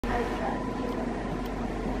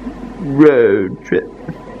Road trip.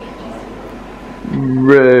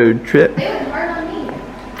 Road trip.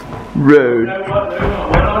 Road.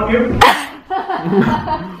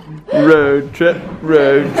 Road trip.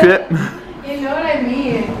 Road trip. You know what I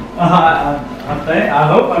mean. I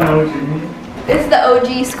hope I know what you mean. This is the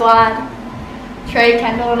OG squad. Trey,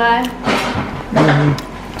 Kendall, and I.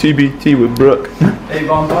 TBT with Brooke.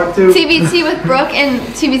 Avon Part 2. TBT with Brooke and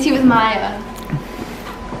TBT with Maya.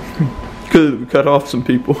 Could cut off some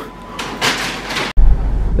people.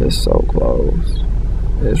 It's so close.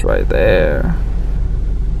 It's right there.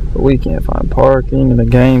 But we can't find parking and the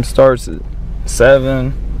game starts at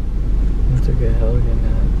 7. That's a good hell again.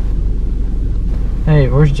 Hey,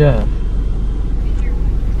 where's Jeff?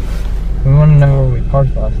 We want to know where we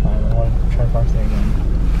parked last time. I want to try to park there again.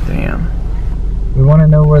 Damn. We want to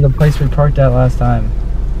know where the place we parked at last time.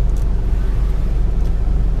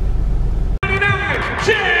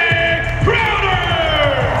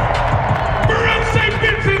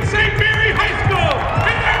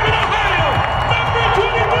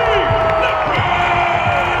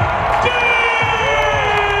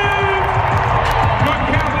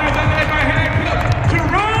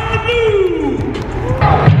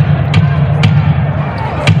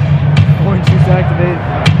 Activated.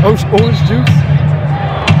 Orange juice.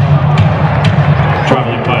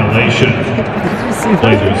 Traveling violation.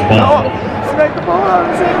 Blazers ball. Smack the ball out.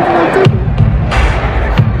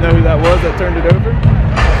 You know who that was that turned it over?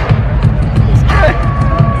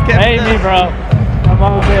 Hey, me, bro. I'm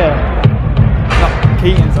on the bed. No,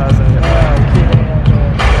 Keaton's, I said.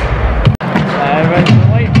 Everybody's been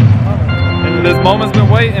waiting. And this moment's been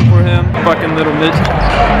waiting for him. Fucking little midget.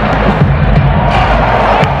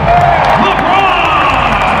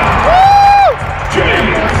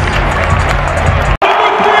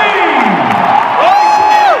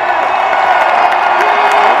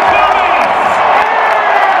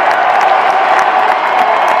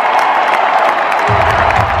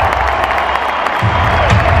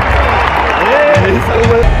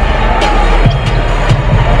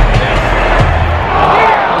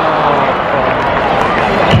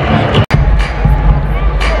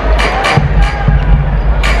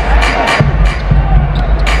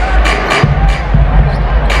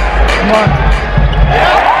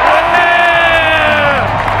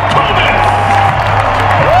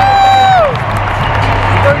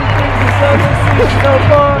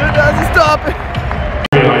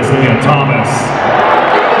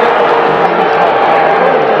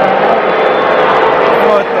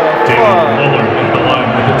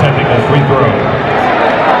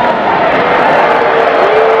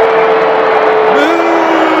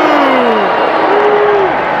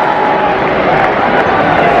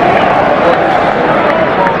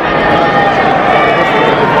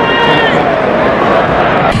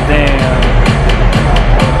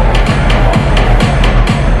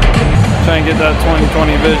 Get that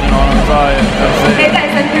 20/20 vision on his eye. Okay guys,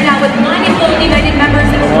 I'm here now with Lionsville United members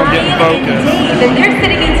Ryan and Dave, and they're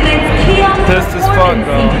sitting in tonight's chaos. Pissed as fuck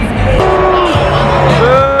though.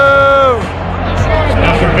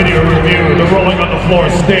 After video review, the rolling on the floor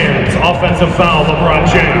stands. Offensive foul, LeBron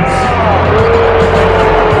James.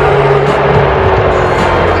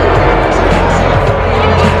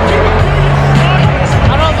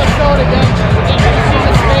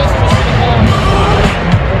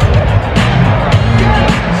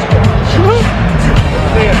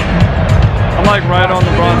 I'm like right on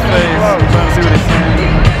LeBron's face. I'm trying to see what he's saying.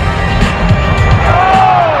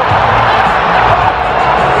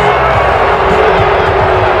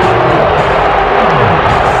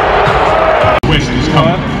 Questions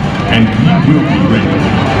coming, and we will be ready.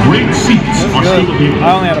 Great seats are still available. I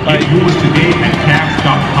only had a bite. Get yours today at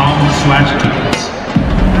Cavs.com/tickets.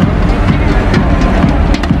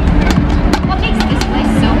 What makes this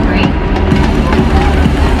place so great?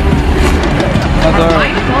 That's all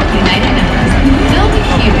right. Lionsville United members filled with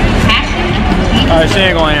you, passion, and contagious. Alright, she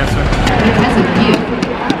ain't gonna answer. Because of you.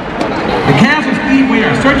 The Cavs of Speedway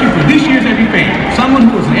are searching for this year's every fan. Someone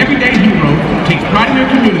who is an everyday hero, takes pride in their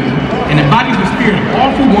community, and embodies the spirit of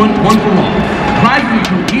all for one, one for all. Prizes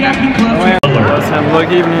include VIP clubs. That's him.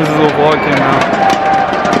 Look, even his little vlog came out.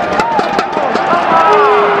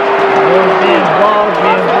 Being vlogged.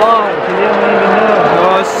 You didn't even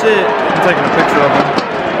know. Oh shit. I'm taking a picture of him.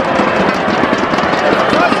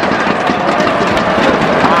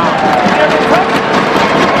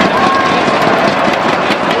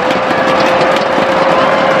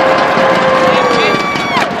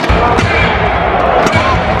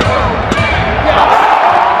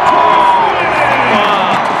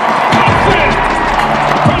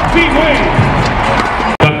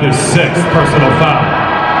 Got their 6th personal foul.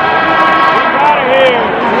 Get out of here.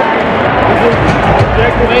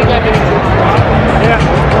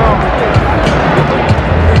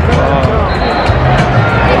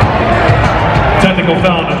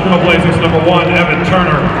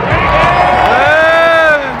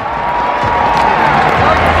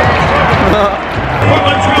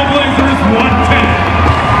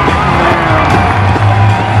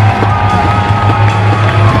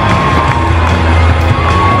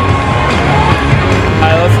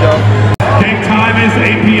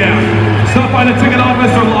 by the ticket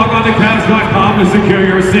office or log on to Cavs.com to secure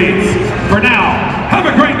your seats. For now, have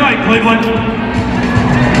a great night, Cleveland.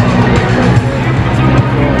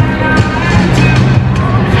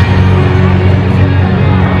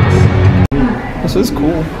 This is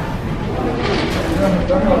cool.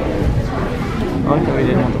 I like that we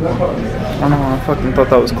didn't have the ball. I don't know, I fucking thought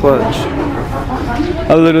that was clutch.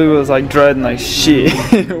 I literally was like dreading like shit.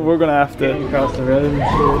 We're gonna have to Across the road and shit.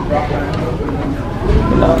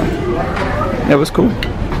 It was cool.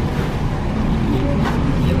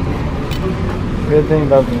 Good thing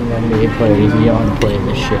about being an NBA player is you don't play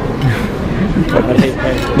this shit.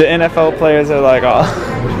 The NFL players are like, oh,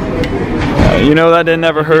 you know that didn't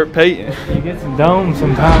ever hurt Peyton. You get some domes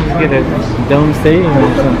sometimes, you get a dome stadium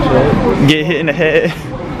or some shit. Get hit in the head,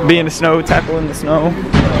 be in the snow, tackle in the snow.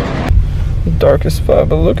 Darkest spot,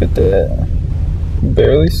 but look at that.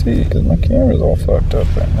 Barely see because my camera's all fucked up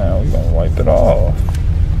right now. We're gonna wipe it off.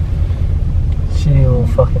 Shitty little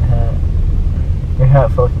fucking hat. Your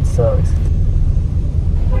hat fucking sucks.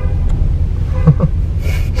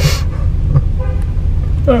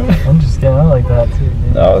 I'm just kidding, I like that too,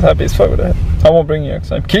 dude. No, I was happy as fuck with that. I won't bring you next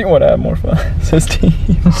time. Keaton would have more fun. It's his team.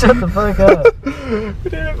 Shut the fuck up. We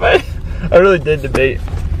didn't fight. I really did debate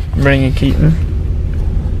bringing Keaton.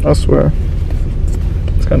 I swear.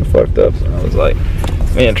 It's kind of fucked up. I was like,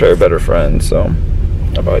 me and Trey are better friends, so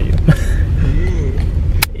how about you?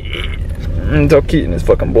 Until Keaton is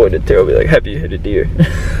fucking boy did terrible. Be like, happy you hit a deer.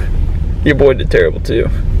 Your boy did terrible too.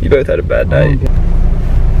 You both had a bad night.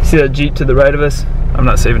 See that Jeep to the right of us? I'm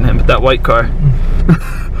not saving him, but that white car.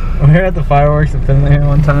 We were at the fireworks in Finley here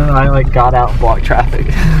one time and I like got out and blocked traffic.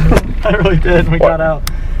 I really did. We got out.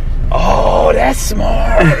 Oh, that's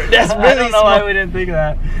smart. That's really I don't know why we didn't think of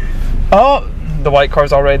that. Oh, the white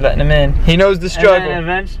car's already letting him in. He knows the struggle.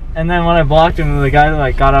 And then when I blocked him, the guy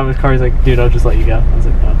like got out of his car. He's like, "Dude, I'll just let you go." I was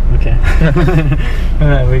like, "Oh, okay." And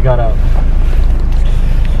then we got out.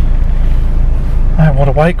 Alright, what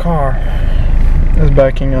a white car is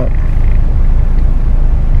backing up.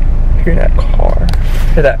 Hear that car?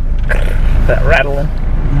 Hear that rattling?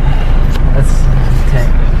 That's tank.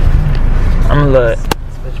 I'm gonna let.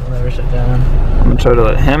 This bitch will never shut down. I'm gonna try to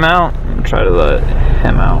let him out. I'm gonna try to let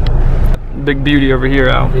him out. Big beauty over here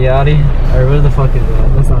out. The Audi? Or what the fuck is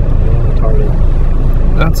that? That's not a retarded.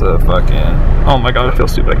 That's a fucking. Oh my god, I feel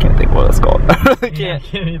stupid. I can't think what it's called. I really can't. I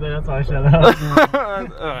can't either. That's why I shut up.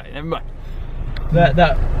 Alright, never mind.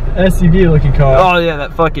 That SUV looking car. Oh yeah,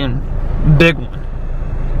 that fucking big one.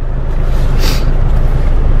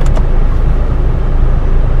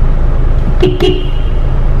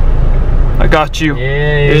 I got you.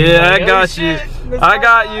 Yeah, I got you. I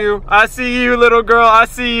got you. I see you, little girl. I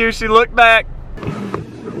see you. She looked back.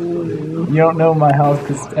 You don't know my house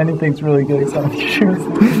because anything's really good except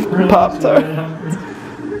for Pop-Tart.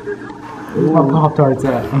 Where's my Pop-Tarts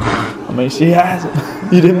at? I mean, she has it.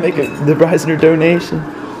 You didn't make the Bryson donation.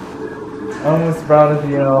 I almost sprouted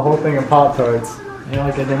the whole thing of Pop-Tarts. You know,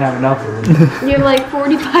 like I didn't have enough of them. You have like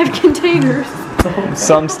 45 containers.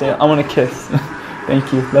 Some stand. I want to kiss.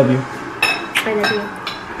 Thank you. Love you. I love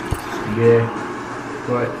you. Yeah.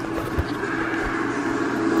 What?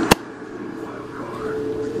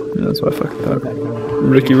 That's what I fucked up.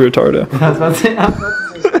 Ricky Retardo. I was about to say.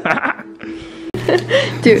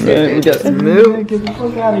 Dude, Man, we got some milk. Get the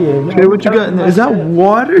fuck out of here. Hey, what you got in there? Is that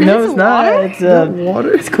water? No, it's not. It's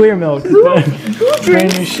water. It's clear milk. It's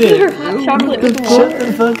brand new shit. hot chocolate with Shut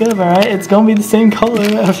the fuck up, alright? It's gonna be the same color.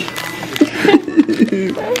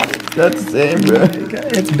 That's the same, bro.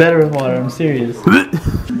 It's better with water, I'm serious.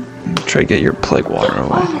 Trey, get your plague water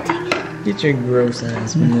away. Get your gross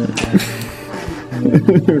ass milk.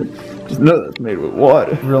 Just know that's made with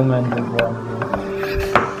water. Real men drink water.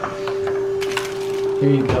 Here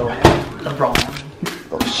you go.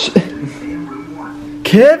 Oh shit.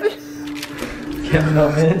 Kevin? Kevin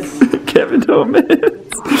don't miss. Kevin don't miss.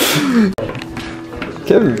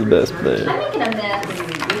 Kevin's the best player. I'm making a mess.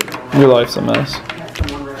 Your life's a mess.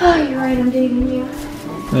 Oh, you're right, I'm dating you.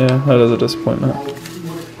 Yeah, that is a disappointment.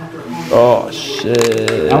 Oh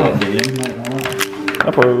shit. I wouldn't do him. I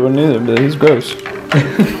probably wouldn't either, but he's gross.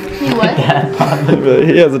 You what? But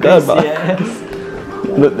he has a dad bod.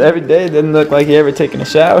 Look, every day it doesn't look like he ever taken a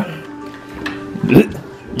shower.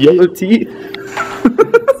 Yellow teeth.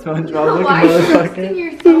 SpongeBob Why are you roasting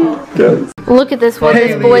yourself? Look at this, what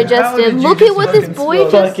this boy just did. Look at what this boy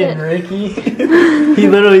just did. Ricky. He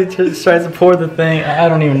literally just tries to pour the thing. I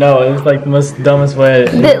don't even know. It was like the most dumbest way.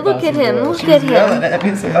 Look at him. Look at him.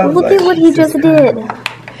 Look at what he just did.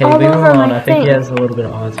 Hey, leave him alone. I think he has a little bit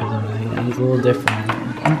of autism. He's a little different.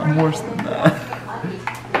 I'm worse than that.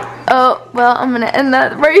 Oh, well, I'm gonna end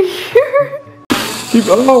that right here.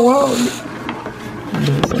 Oh, wow.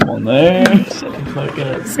 Someone there.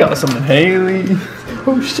 It's got someone Haley.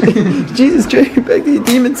 Oh shit. Jesus, Trey, back to your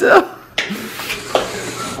demon cell.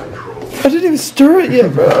 I didn't even stir it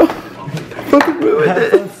yet, bro. Fucking ruined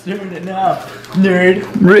it. I'm stirring it now. Nerd.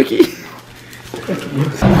 Ricky.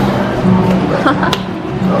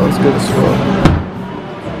 Oh, it's good as fuck.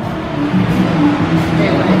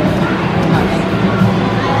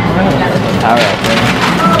 Power out there.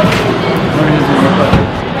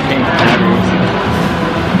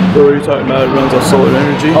 What are you talking about? It runs on solar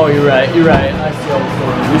energy. Oh, you're right. I see all the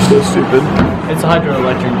solar. You're so stupid. It's a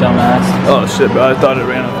hydroelectric, dumbass. Oh shit, bro. I thought it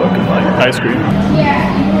ran on fucking like ice cream.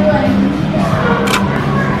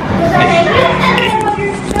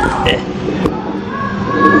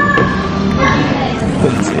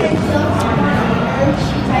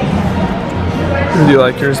 Do you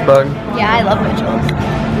like yours, Bug? Yeah, I love Mitchell's.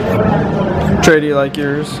 Trey, do you like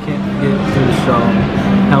yours? Can't get through the show.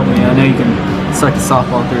 Help me. I know you can suck a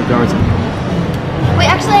softball through a garden. Wait,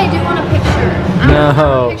 actually, I do want a picture. I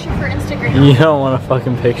want a picture for Instagram. You don't want a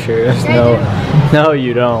fucking picture. No,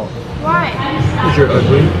 you don't. Why? Because you're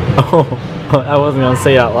ugly. Oh, I wasn't gonna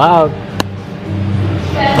say it out loud.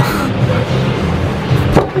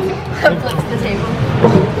 Flips the table.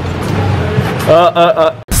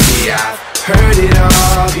 See, I've heard it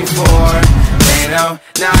all before. They know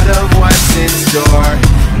not of what's in store.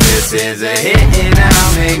 This is a hit and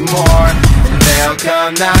I'll make more. And they'll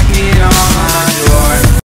come knocking on my door.